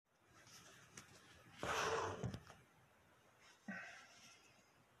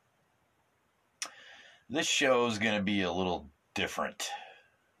This show is going to be a little different.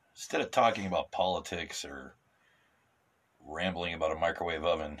 Instead of talking about politics or rambling about a microwave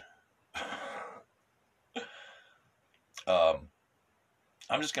oven,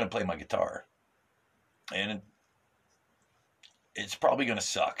 I'm just going to play my guitar. And it's probably going to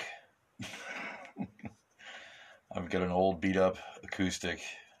suck. I've got an old beat up acoustic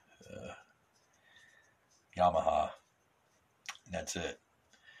Yamaha. And that's it.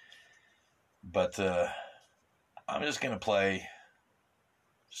 But I'm just going to play,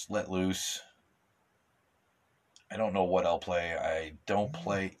 just let loose. I don't know what I'll play. I don't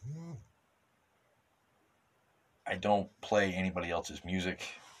play anybody else's music.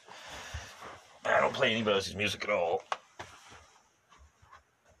 I don't play anybody else's music at all.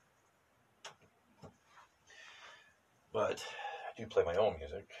 But I do play my own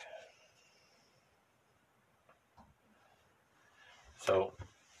music. So,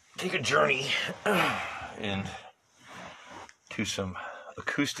 take a journey into some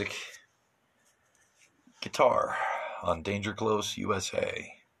acoustic guitar on Danger Close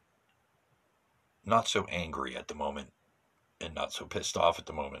USA. Not so angry at the moment and not so pissed off at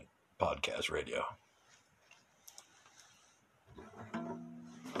the moment. Podcast radio.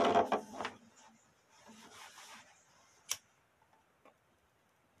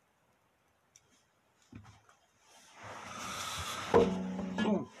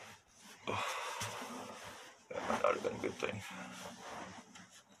 Ooh. That might not have been a good thing.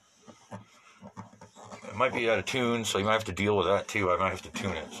 It might be out of tune, so you might have to deal with that too. I might have to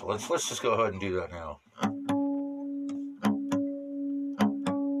tune it. So let's just go ahead and do that now.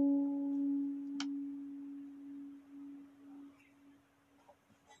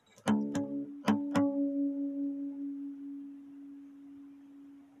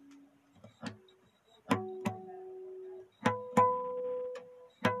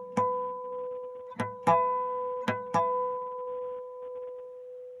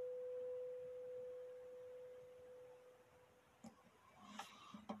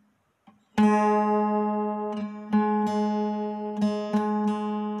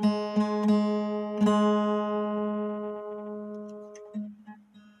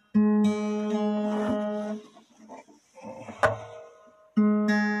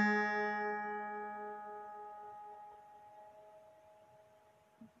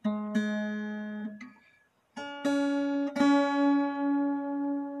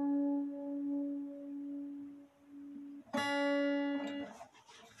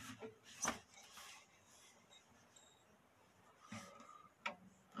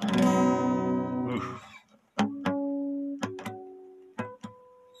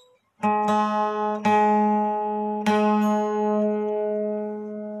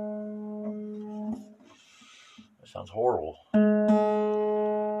 That sounds horrible.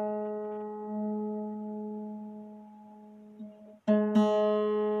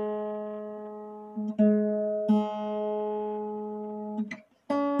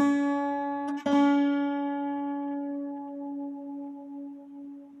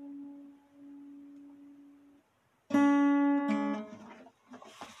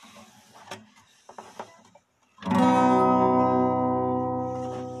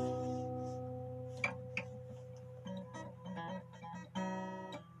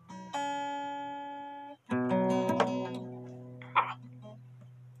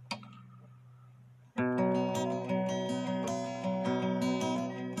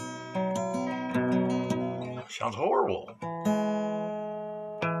 Sounds horrible.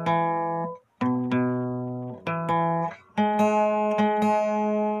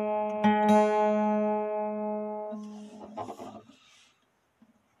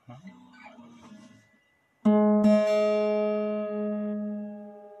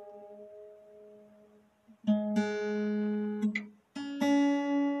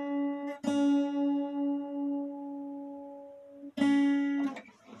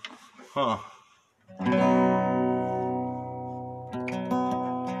 Huh.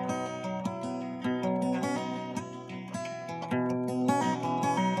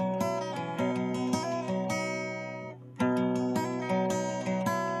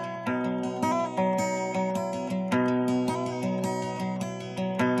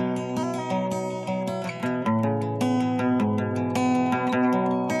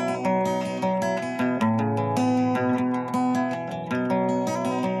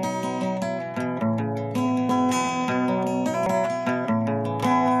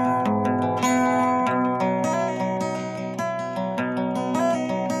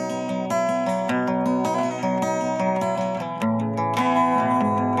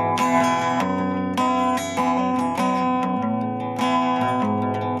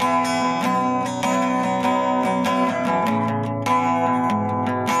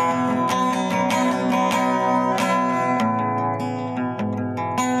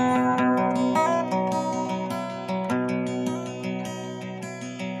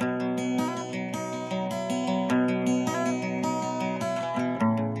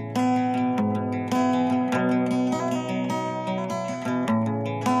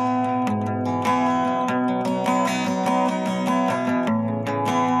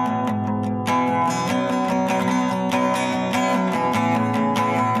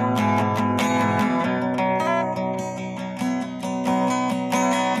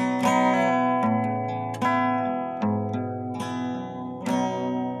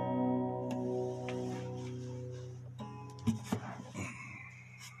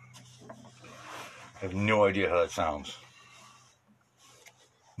 idea how that sounds.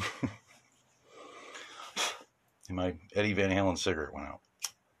 And my Eddie Van Halen cigarette went out.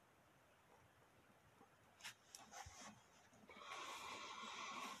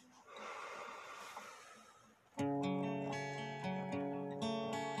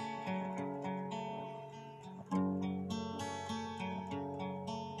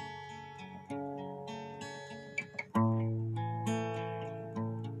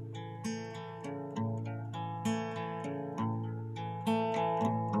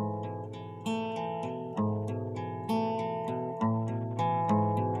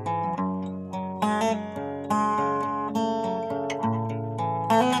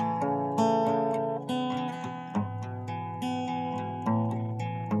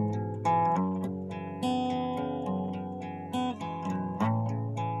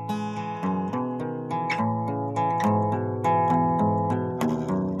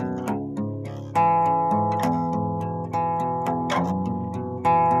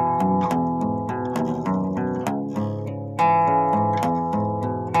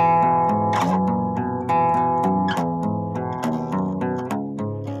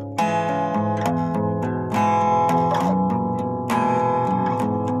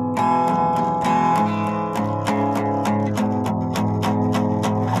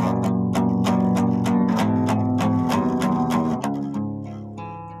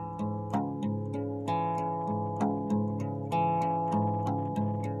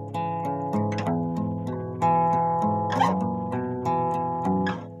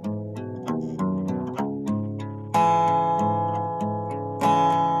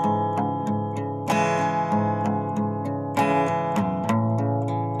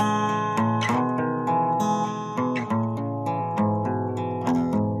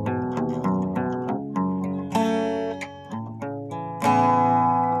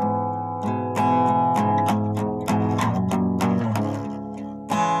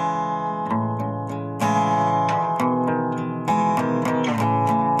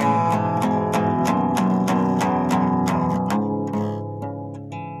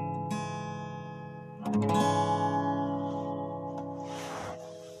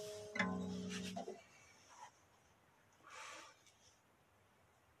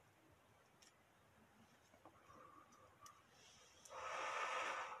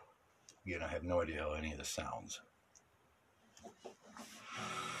 Again, I have no idea how any of this sounds.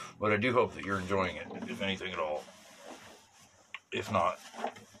 But I do hope that you're enjoying it, if anything at all. If not,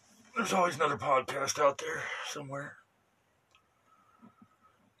 there's always another podcast out there somewhere.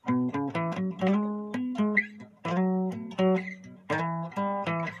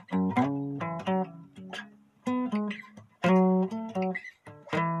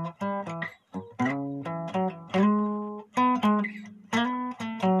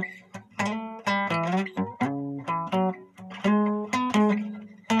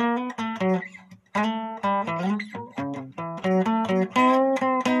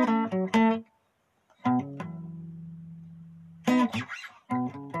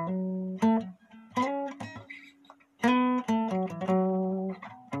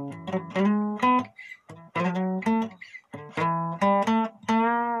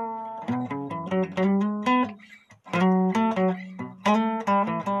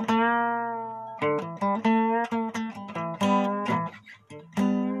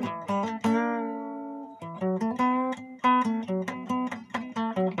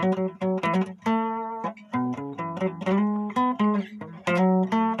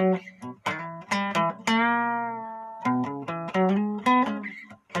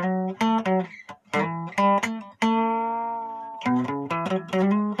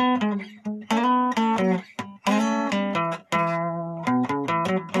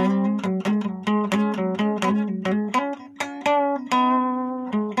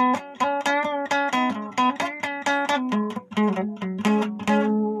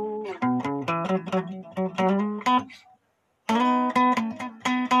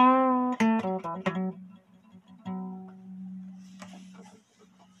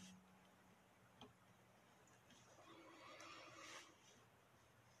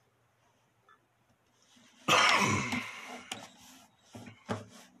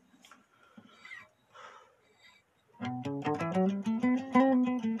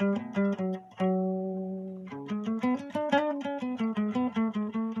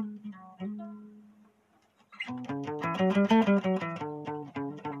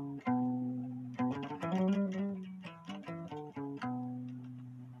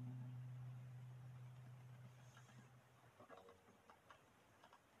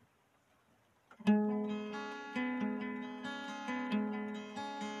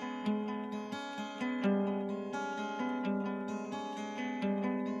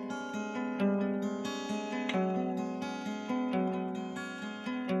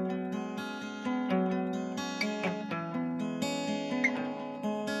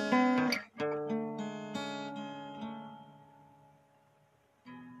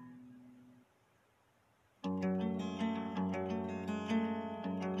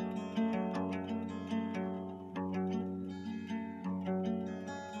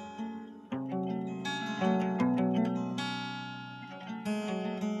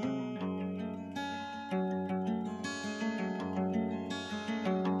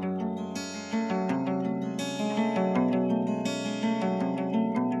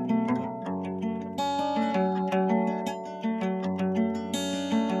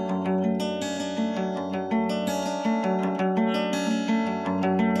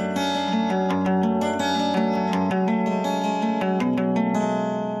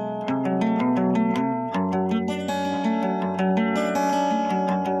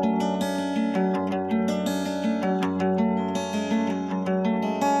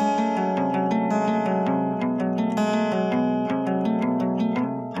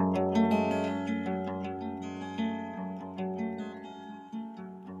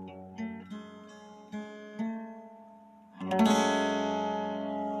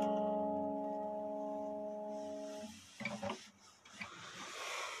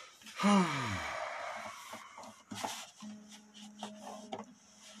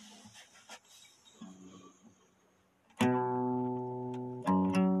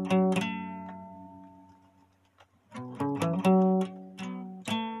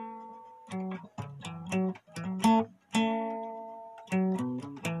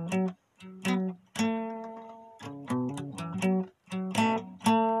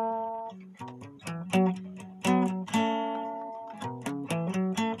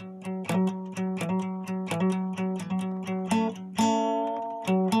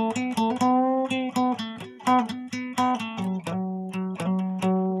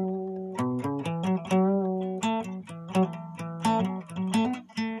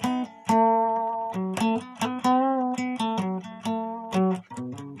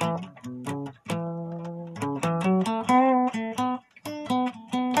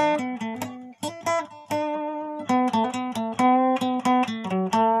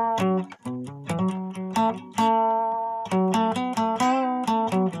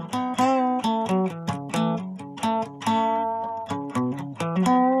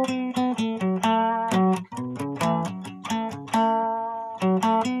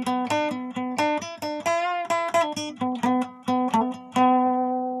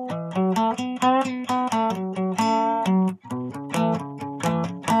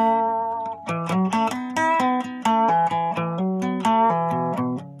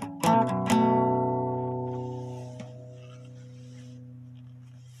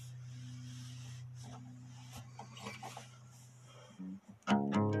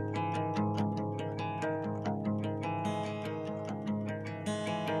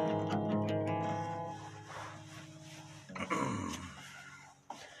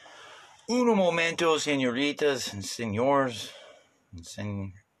 Uno momento, senoritas and senors and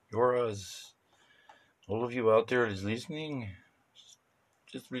senoras. All of you out there that is listening,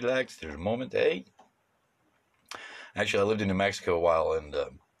 just relax. There's a moment, eh? Actually, I lived in New Mexico a while, and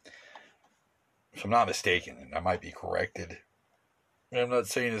if I'm not mistaken, and I might be corrected, and I'm not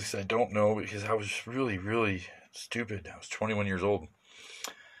saying this because I don't know, because I was really, really stupid. I was 21 years old,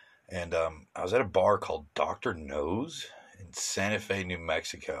 and I was at a bar called Dr. Nose in Santa Fe, New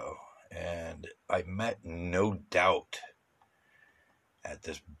Mexico, and I met No Doubt at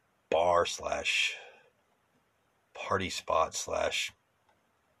this bar slash party spot slash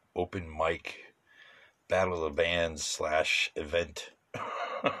open mic battle of the bands slash event.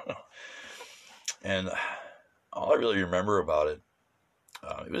 And all I really remember about it,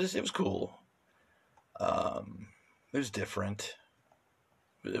 it was cool. It was different.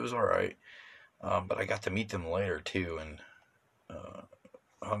 It was all right. But I got to meet them later too, and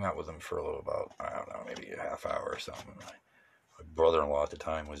hung out with them for a little, about, I don't know, maybe a half hour or something. My brother-in-law at the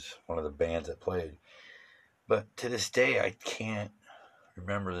time was one of the bands that played. But to this day, I can't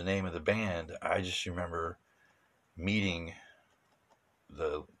remember the name of the band. I just remember meeting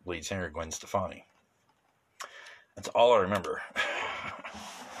the lead singer, Gwen Stefani. That's all I remember.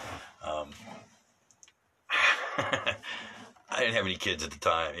 I didn't have any kids at the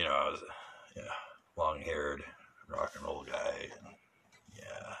time. You know, I was a long-haired rock and roll guy. And,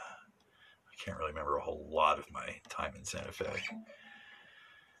 yeah, I can't really remember a whole lot of my time in Santa Fe,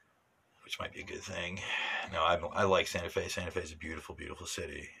 which might be a good thing. No, I like Santa Fe. Santa Fe is a beautiful, beautiful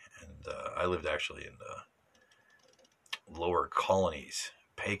city. And I lived actually in the lower colonies,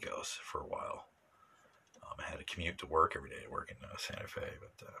 Pecos, for a while. I had to commute to work every day to work in Santa Fe,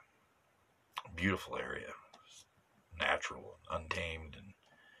 but beautiful area, natural and untamed, and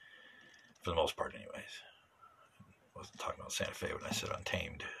for the most part, anyways. I wasn't talking about Santa Fe when I said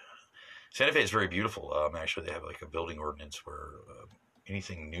untamed. Santa Fe is very beautiful. Actually, they have like a building ordinance where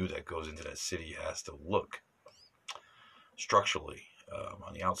anything new that goes into that city has to look structurally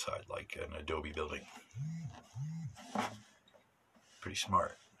on the outside like an adobe building. Pretty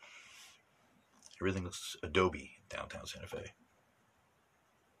smart. Everything looks adobe downtown Santa Fe.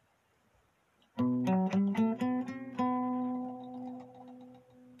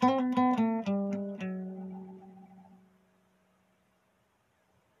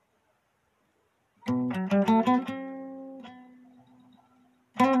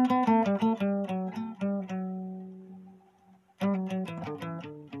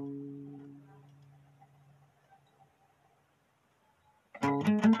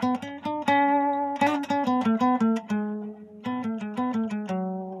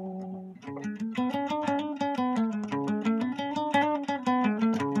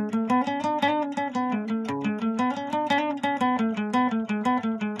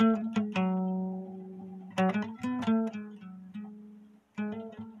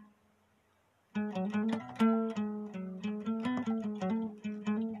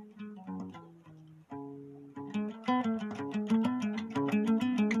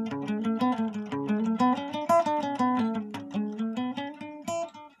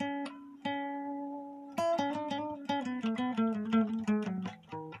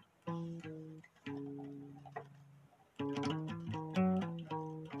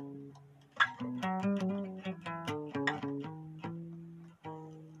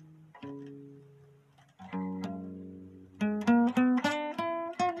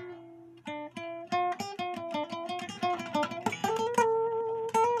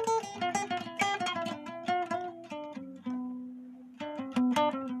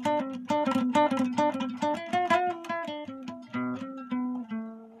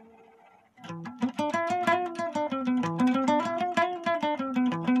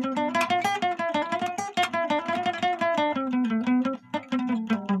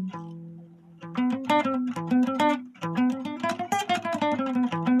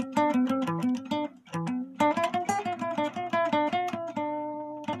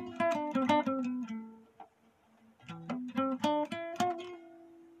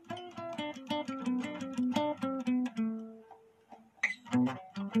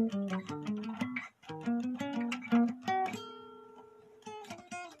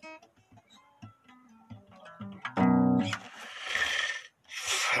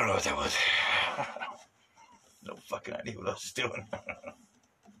 I don't know what that was. No fucking idea what I was doing.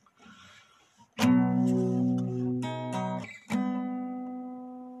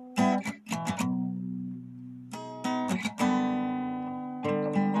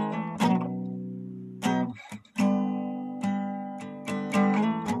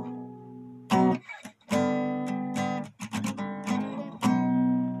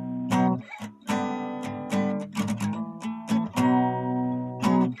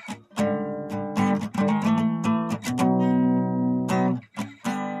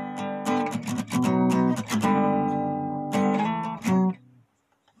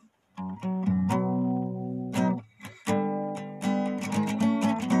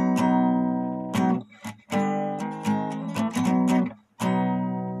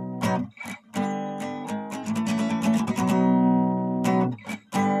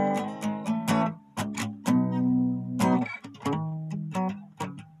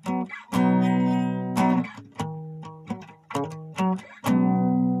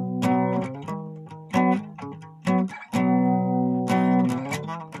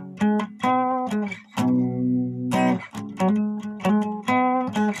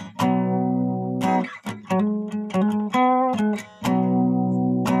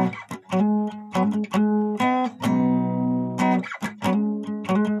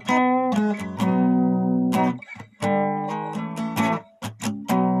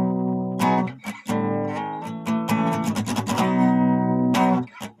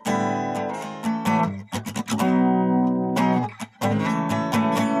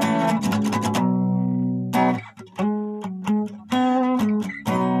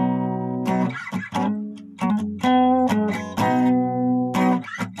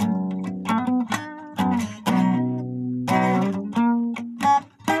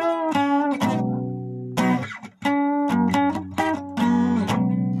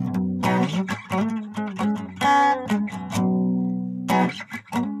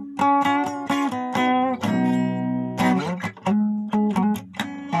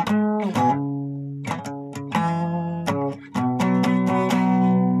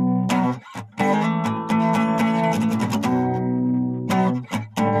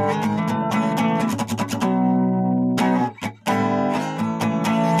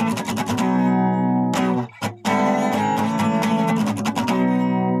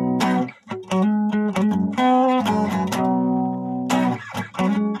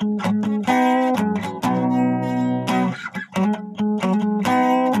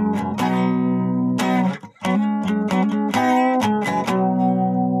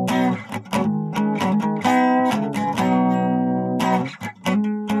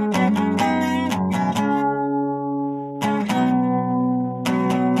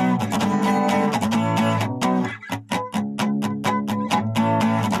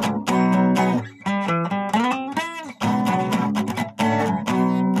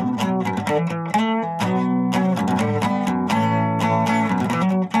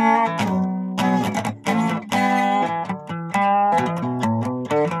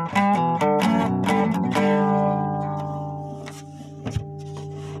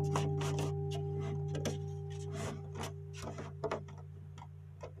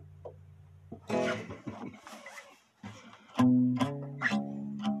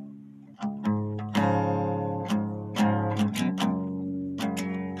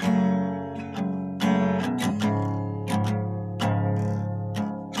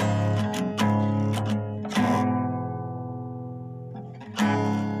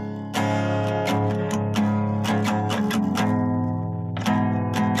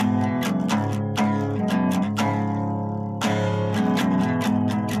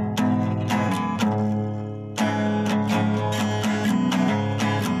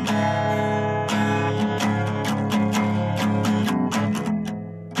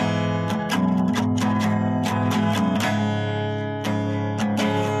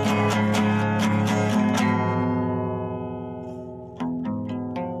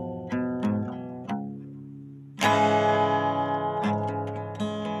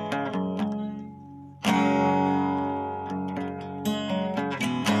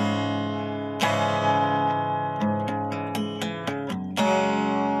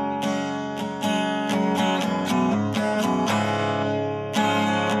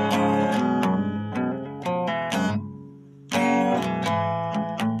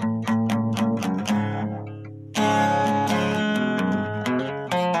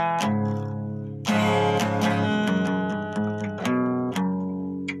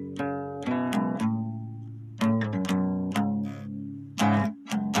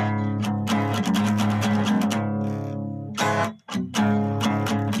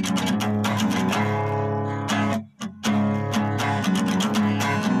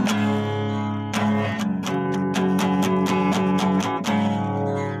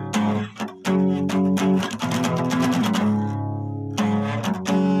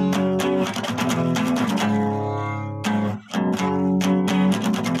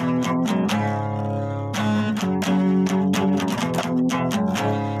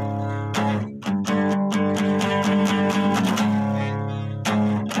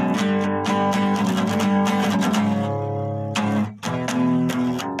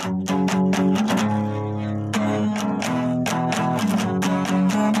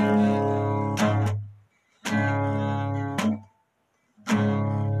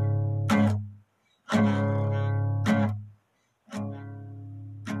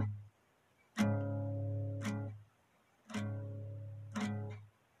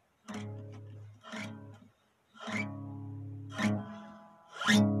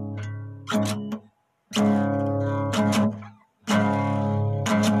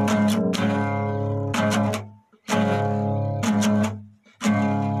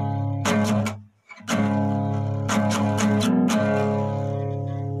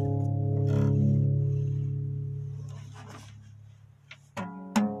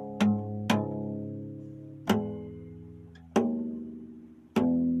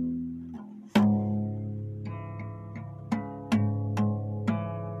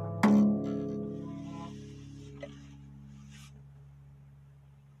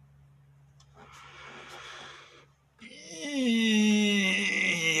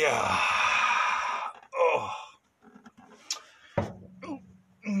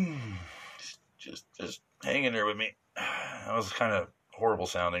 hang in there with me. That was kind of horrible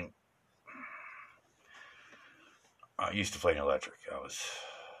sounding. I used to play an electric. I was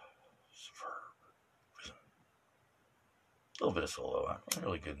rhythm. A little bit of solo. I wasn't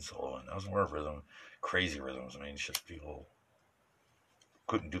really good in soloing. I was more of rhythm, crazy rhythms. I mean, shit people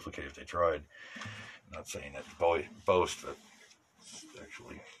couldn't duplicate if they tried. I'm not saying that to boast, but it's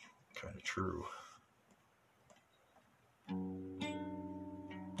actually kind of true.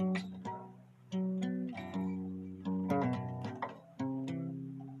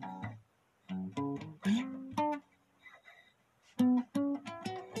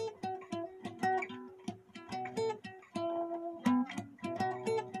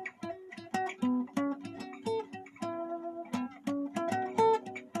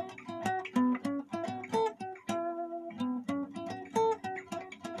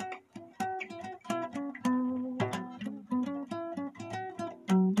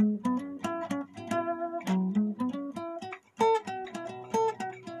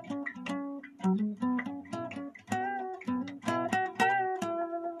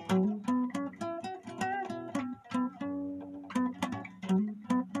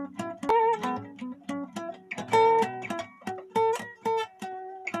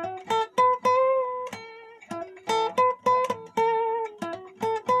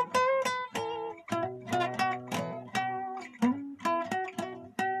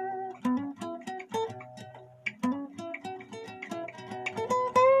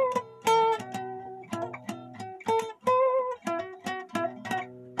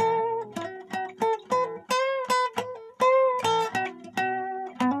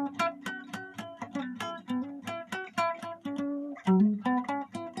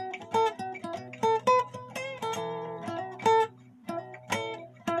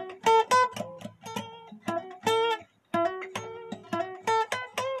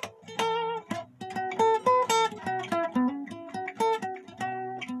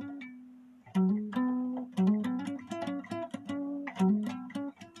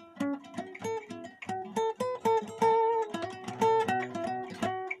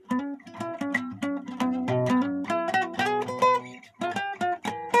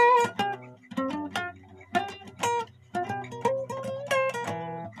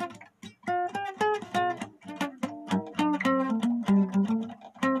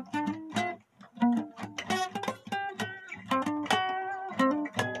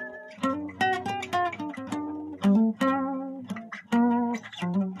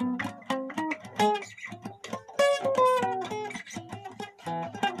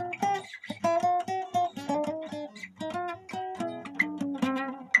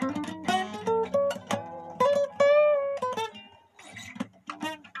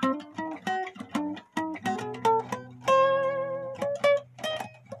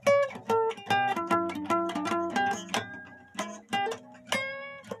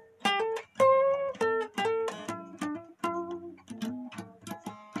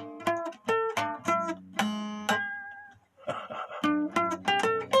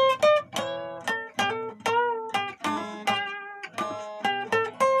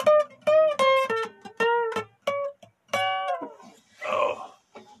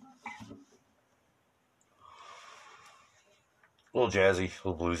 A little jazzy, a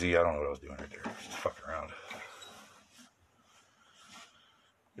little bluesy. I don't know what I was doing right there. Just fucking around.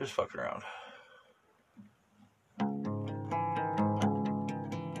 Just fucking around.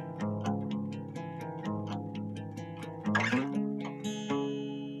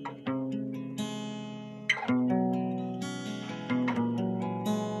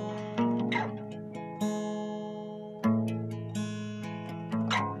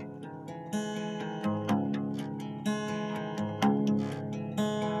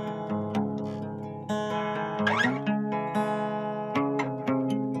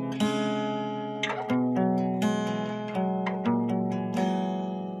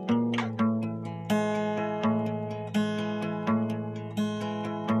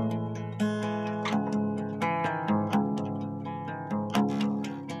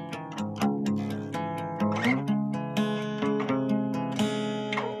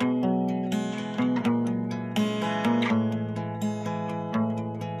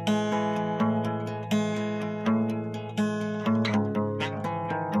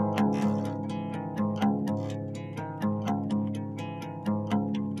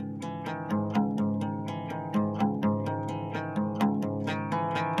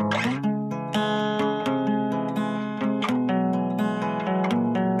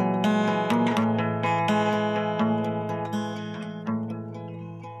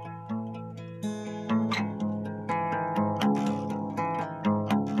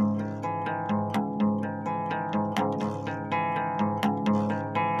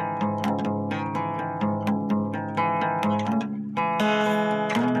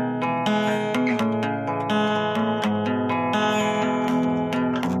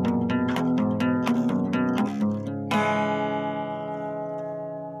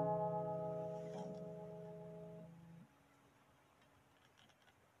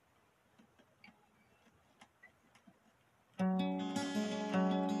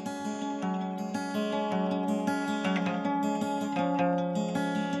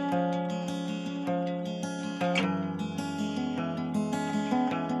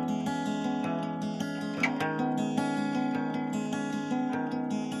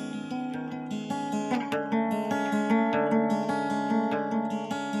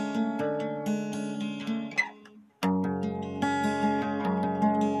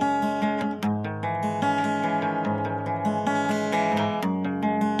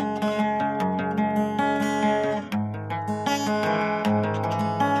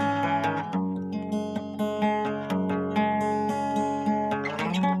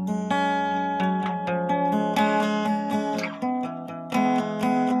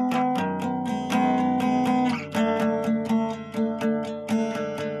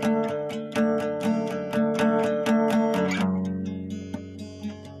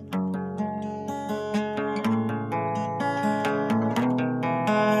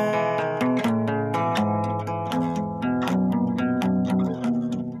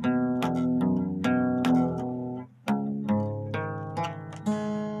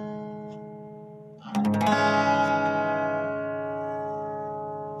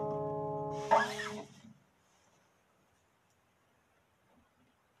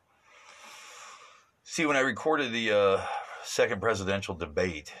 See, when I recorded the second presidential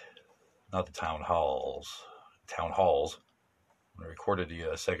debate, not the town halls, when I recorded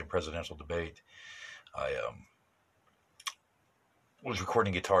the second presidential debate, I was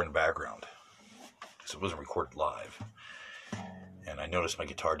recording guitar in the background because it wasn't recorded live. And I noticed my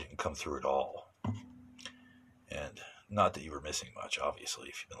guitar didn't come through at all. And not that you were missing much, obviously,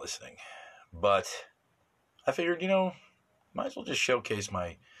 if you've been listening. But I figured, might as well just showcase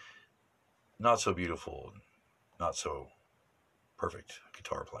my not so beautiful, not so perfect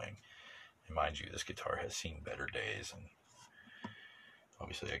guitar playing. And mind you, this guitar has seen better days. And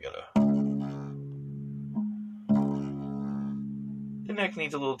obviously the neck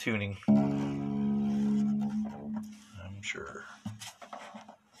needs a little tuning, I'm sure.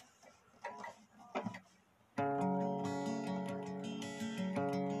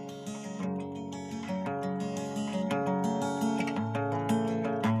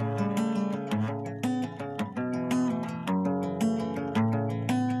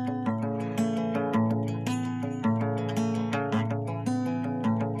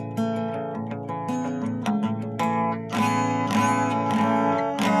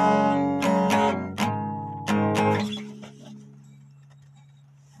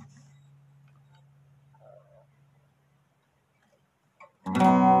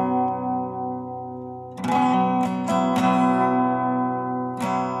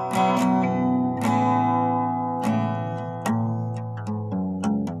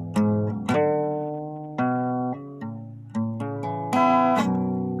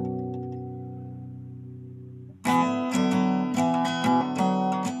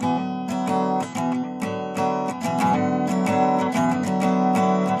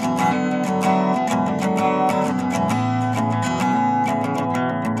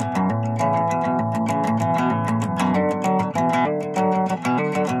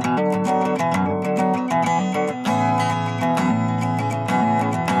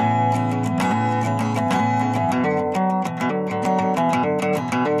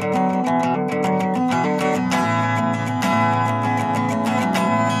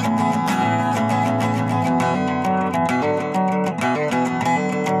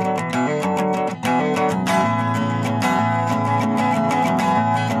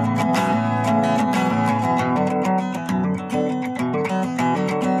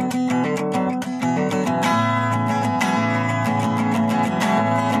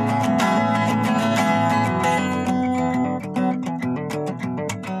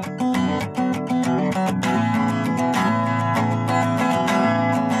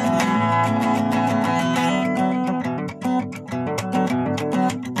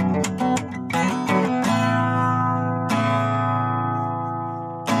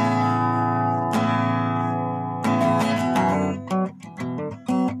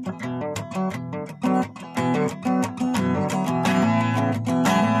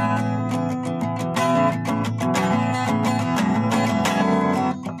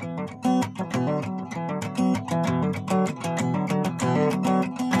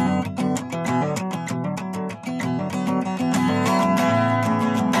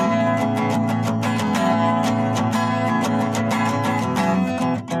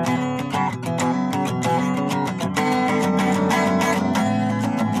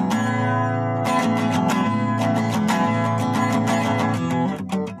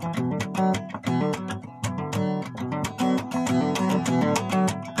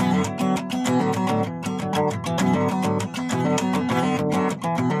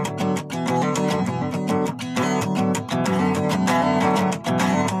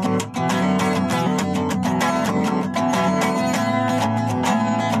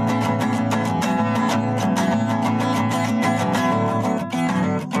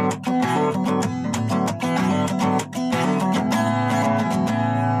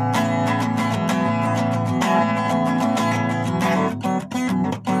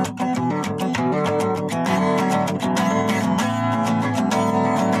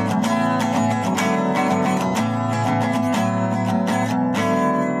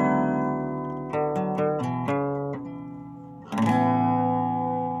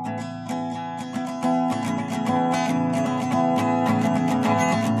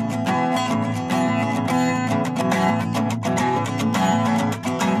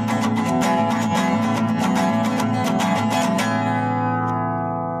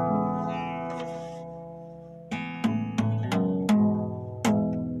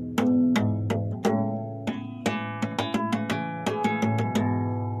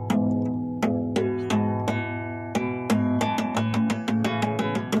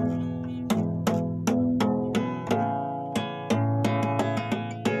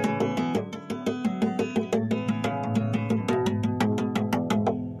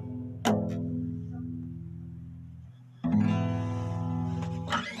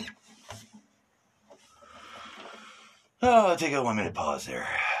 Oh, take a 1 minute pause there.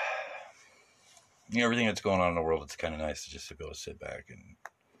 Everything that's going on in the world, it's kind of nice just to go sit back and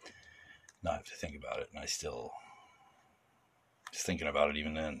not have to think about it. And I still just thinking about it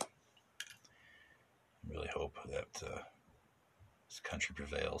even then. I really hope that this country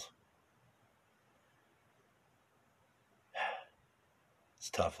prevails. It's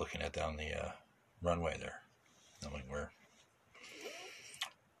tough looking at down the runway there, knowing where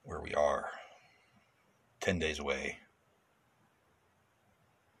we are. 10 days away.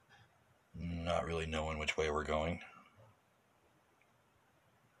 Not really knowing which way we're going.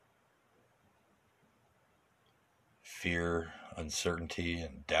 Fear, uncertainty,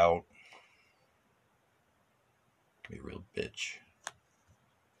 and doubt can be a real bitch.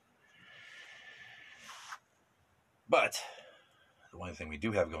 But the one thing we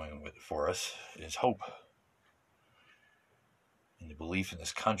do have going for us is hope. And the belief in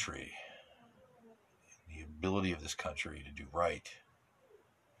this country, the ability of this country to do right,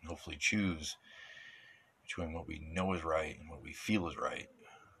 and hopefully choose between what we know is right and what we feel is right.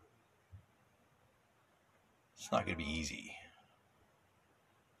 It's not going to be easy.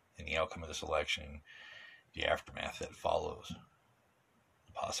 And the outcome of this election, the aftermath that follows,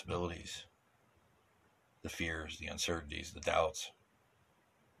 the possibilities, the fears, the uncertainties, the doubts.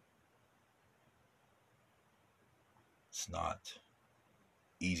 It's not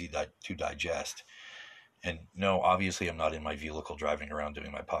easy to digest. And no, obviously I'm not in my vehicle driving around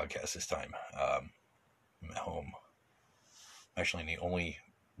doing my podcast this time. I'm at home. I'm actually in the only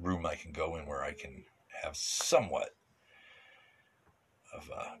room I can go in where I can have somewhat of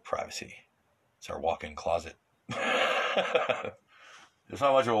privacy. It's our walk-in closet. It's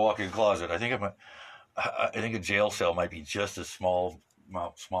not much of a walk-in closet. I think a jail cell might be just as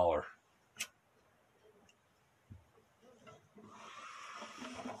smaller.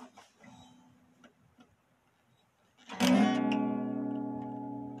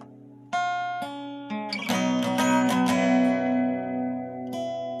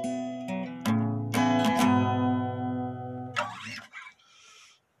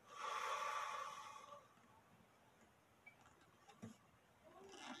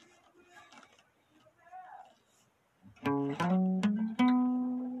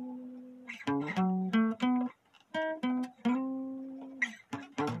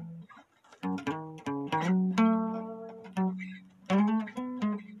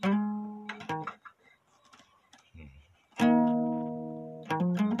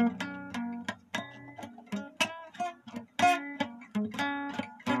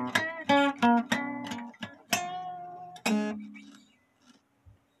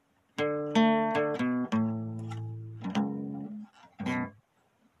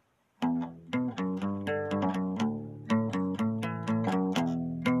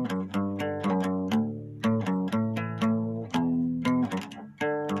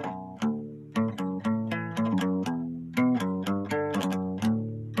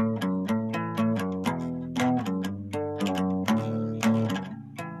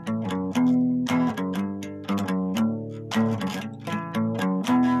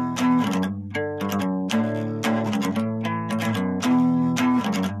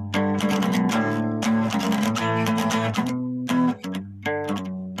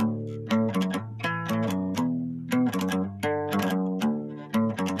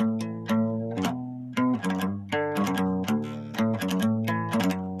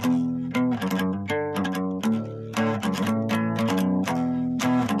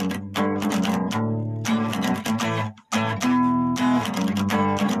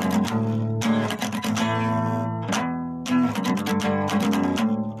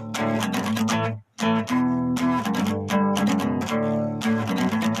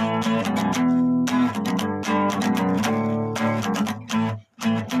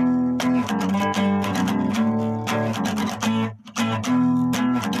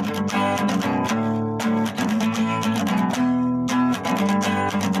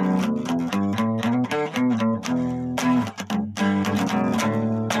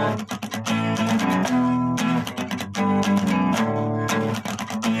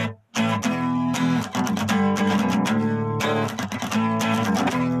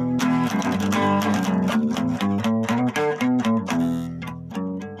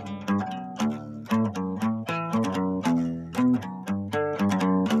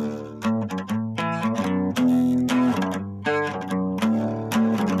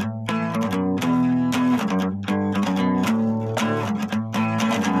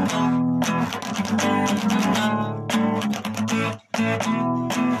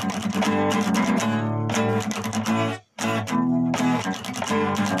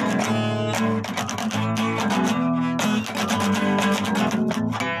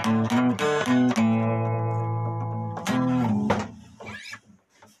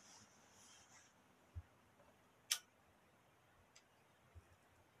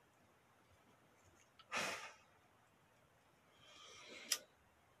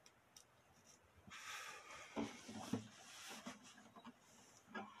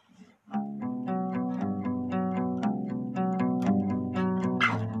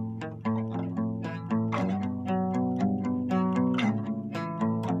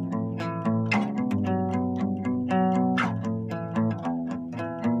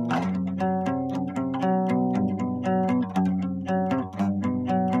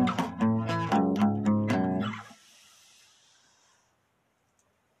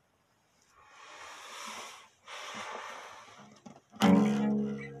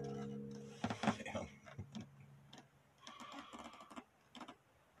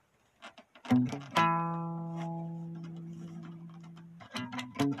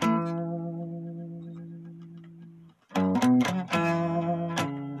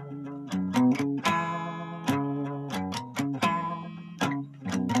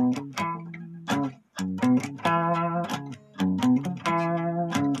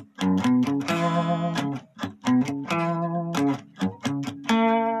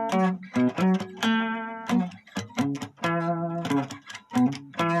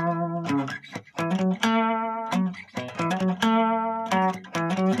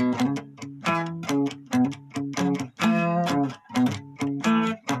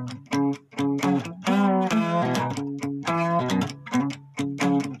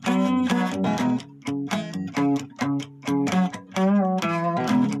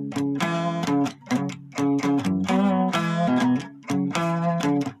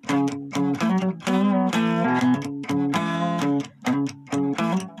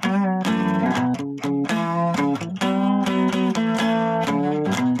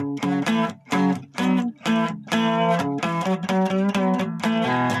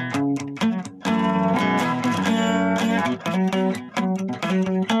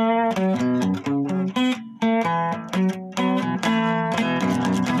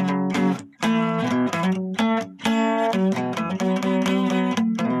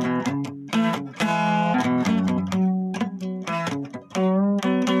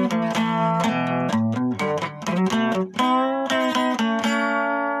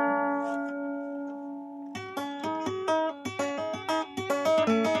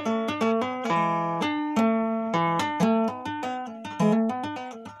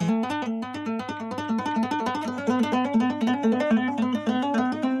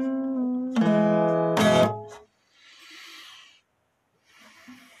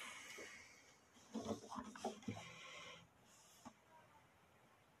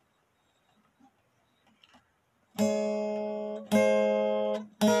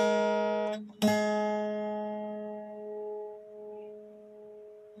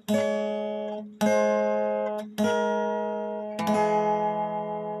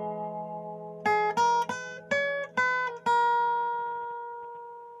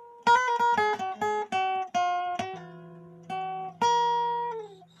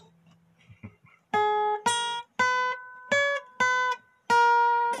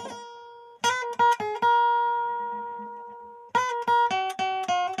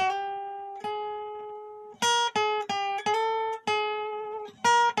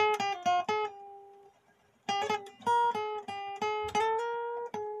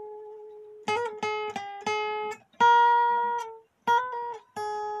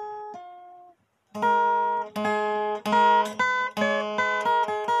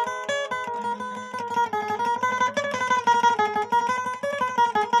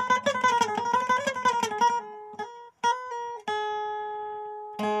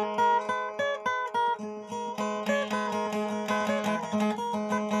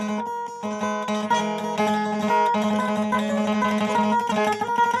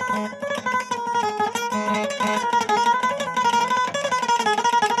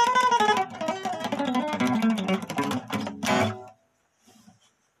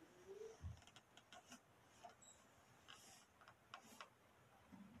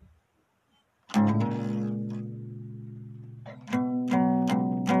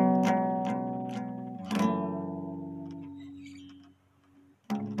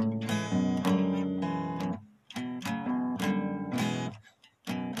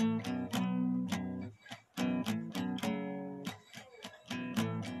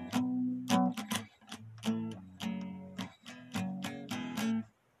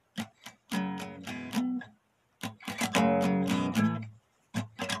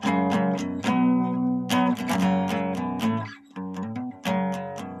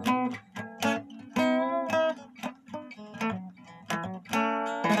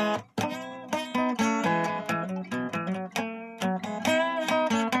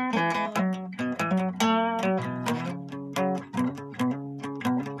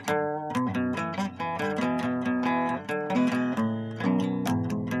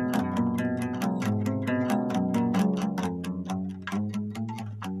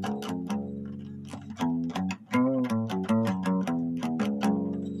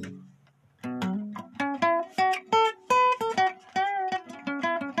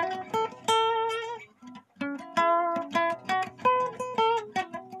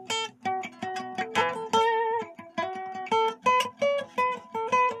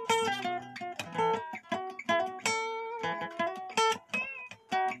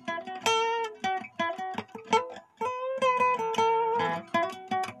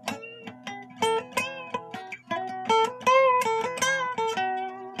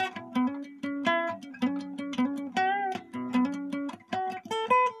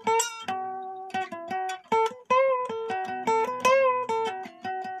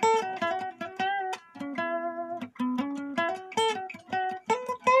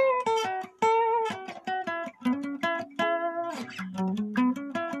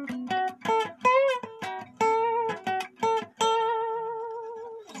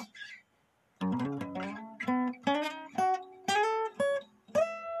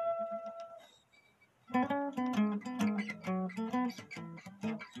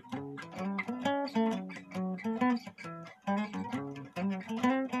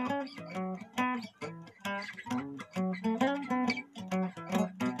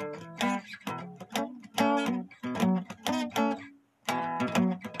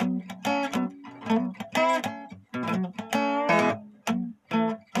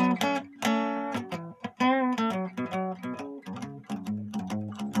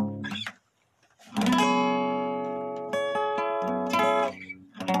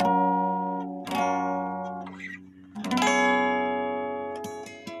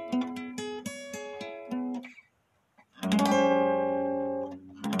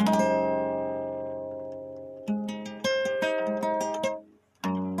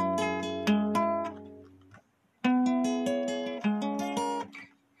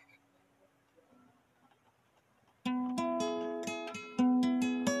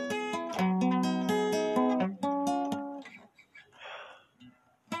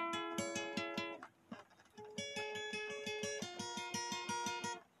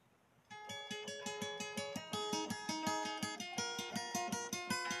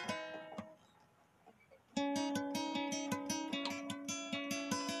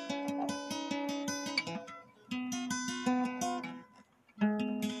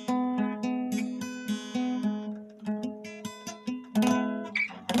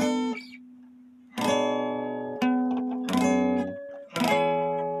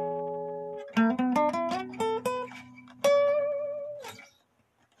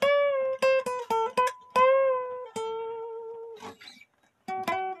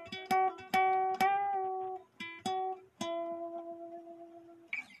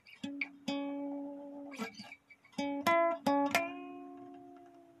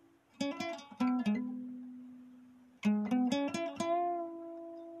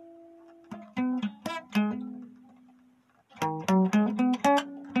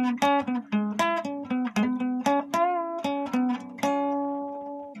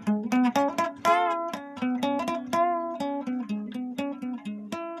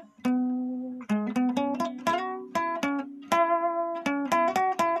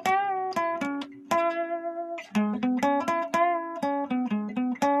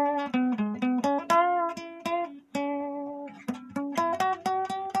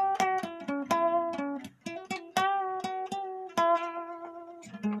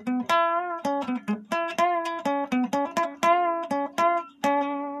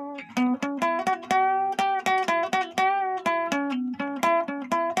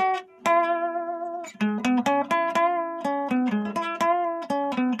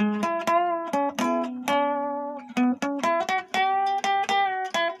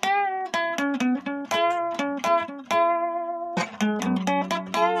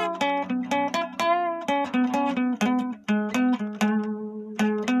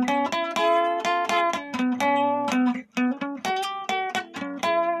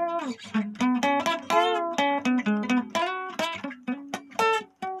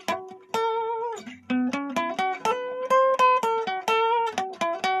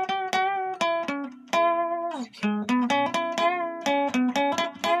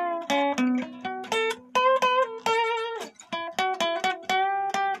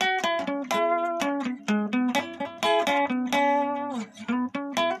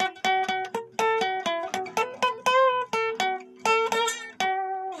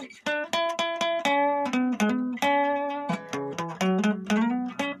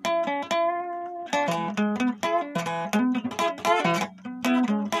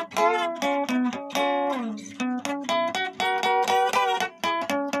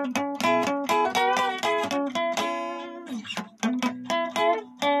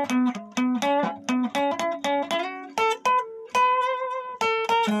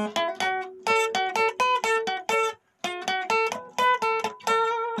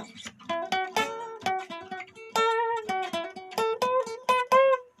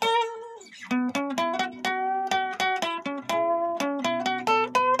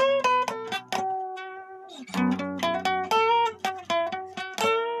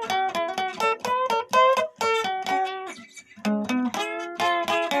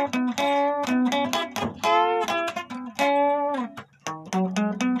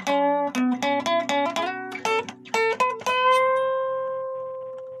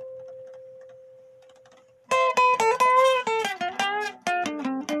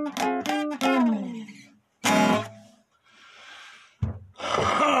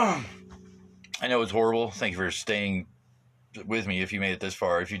 I know it's horrible. Thank you for staying with me if you made it this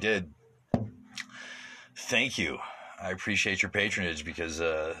far. If you did, thank you. I appreciate your patronage because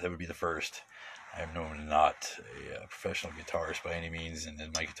that would be the first. I am not a professional guitarist by any means, and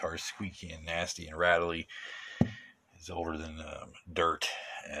then my guitar is squeaky and nasty and rattly. It's older than dirt,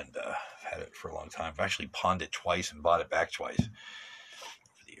 and I've had it for a long time. I've actually pawned it twice and bought it back twice over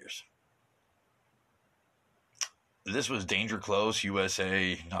the years. This was Danger Close,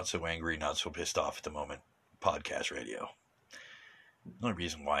 USA, Not So Angry, Not So Pissed Off at the Moment, podcast radio. The only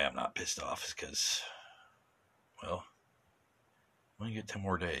reason why I'm not pissed off is because, well, we only get 10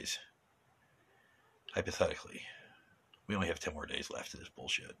 more days. Hypothetically, we only have 10 more days left of this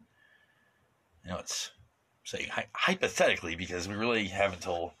bullshit. You know, it's saying hypothetically because we really have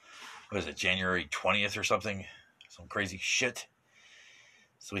until, what is it, January 20th or something? Some crazy shit.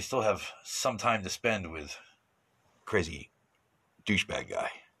 So we still have some time to spend with crazy douchebag guy.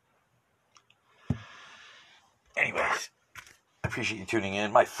 Anyways, I appreciate you tuning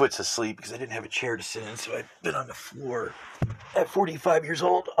in. My foot's asleep because I didn't have a chair to sit in, so I've been on the floor at 45 years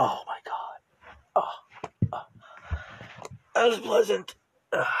old. Oh my God. That was pleasant.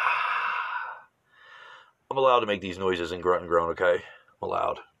 I'm allowed to make these noises and grunt and groan, okay? I'm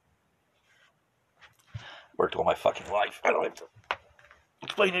allowed. Worked all my fucking life. I don't have to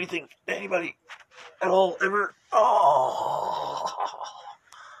explain anything to anybody at all, ever. Oh.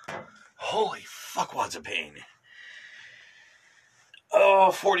 Holy fuckwads of pain.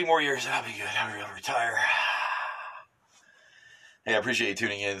 Oh, 40 more years and I'll be good. I'll retire. Hey, I appreciate you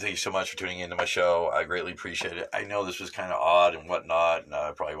tuning in. Thank you so much for tuning into my show. I greatly appreciate it. I know this was kind of odd and whatnot, and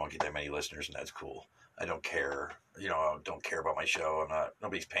I probably won't get that many listeners, and that's cool. I don't care. You know, I don't care about my show.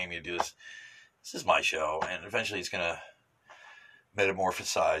 Nobody's paying me to do this. This is my show, and eventually it's going to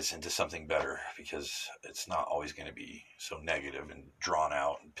metamorphosize into something better because it's not always going to be so negative and drawn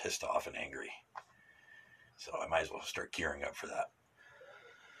out and pissed off and angry. So I might as well start gearing up for that.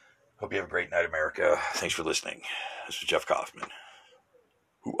 Hope you have a great night, America. Thanks for listening. This is Jeff Kaufman.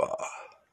 Hoo-ah.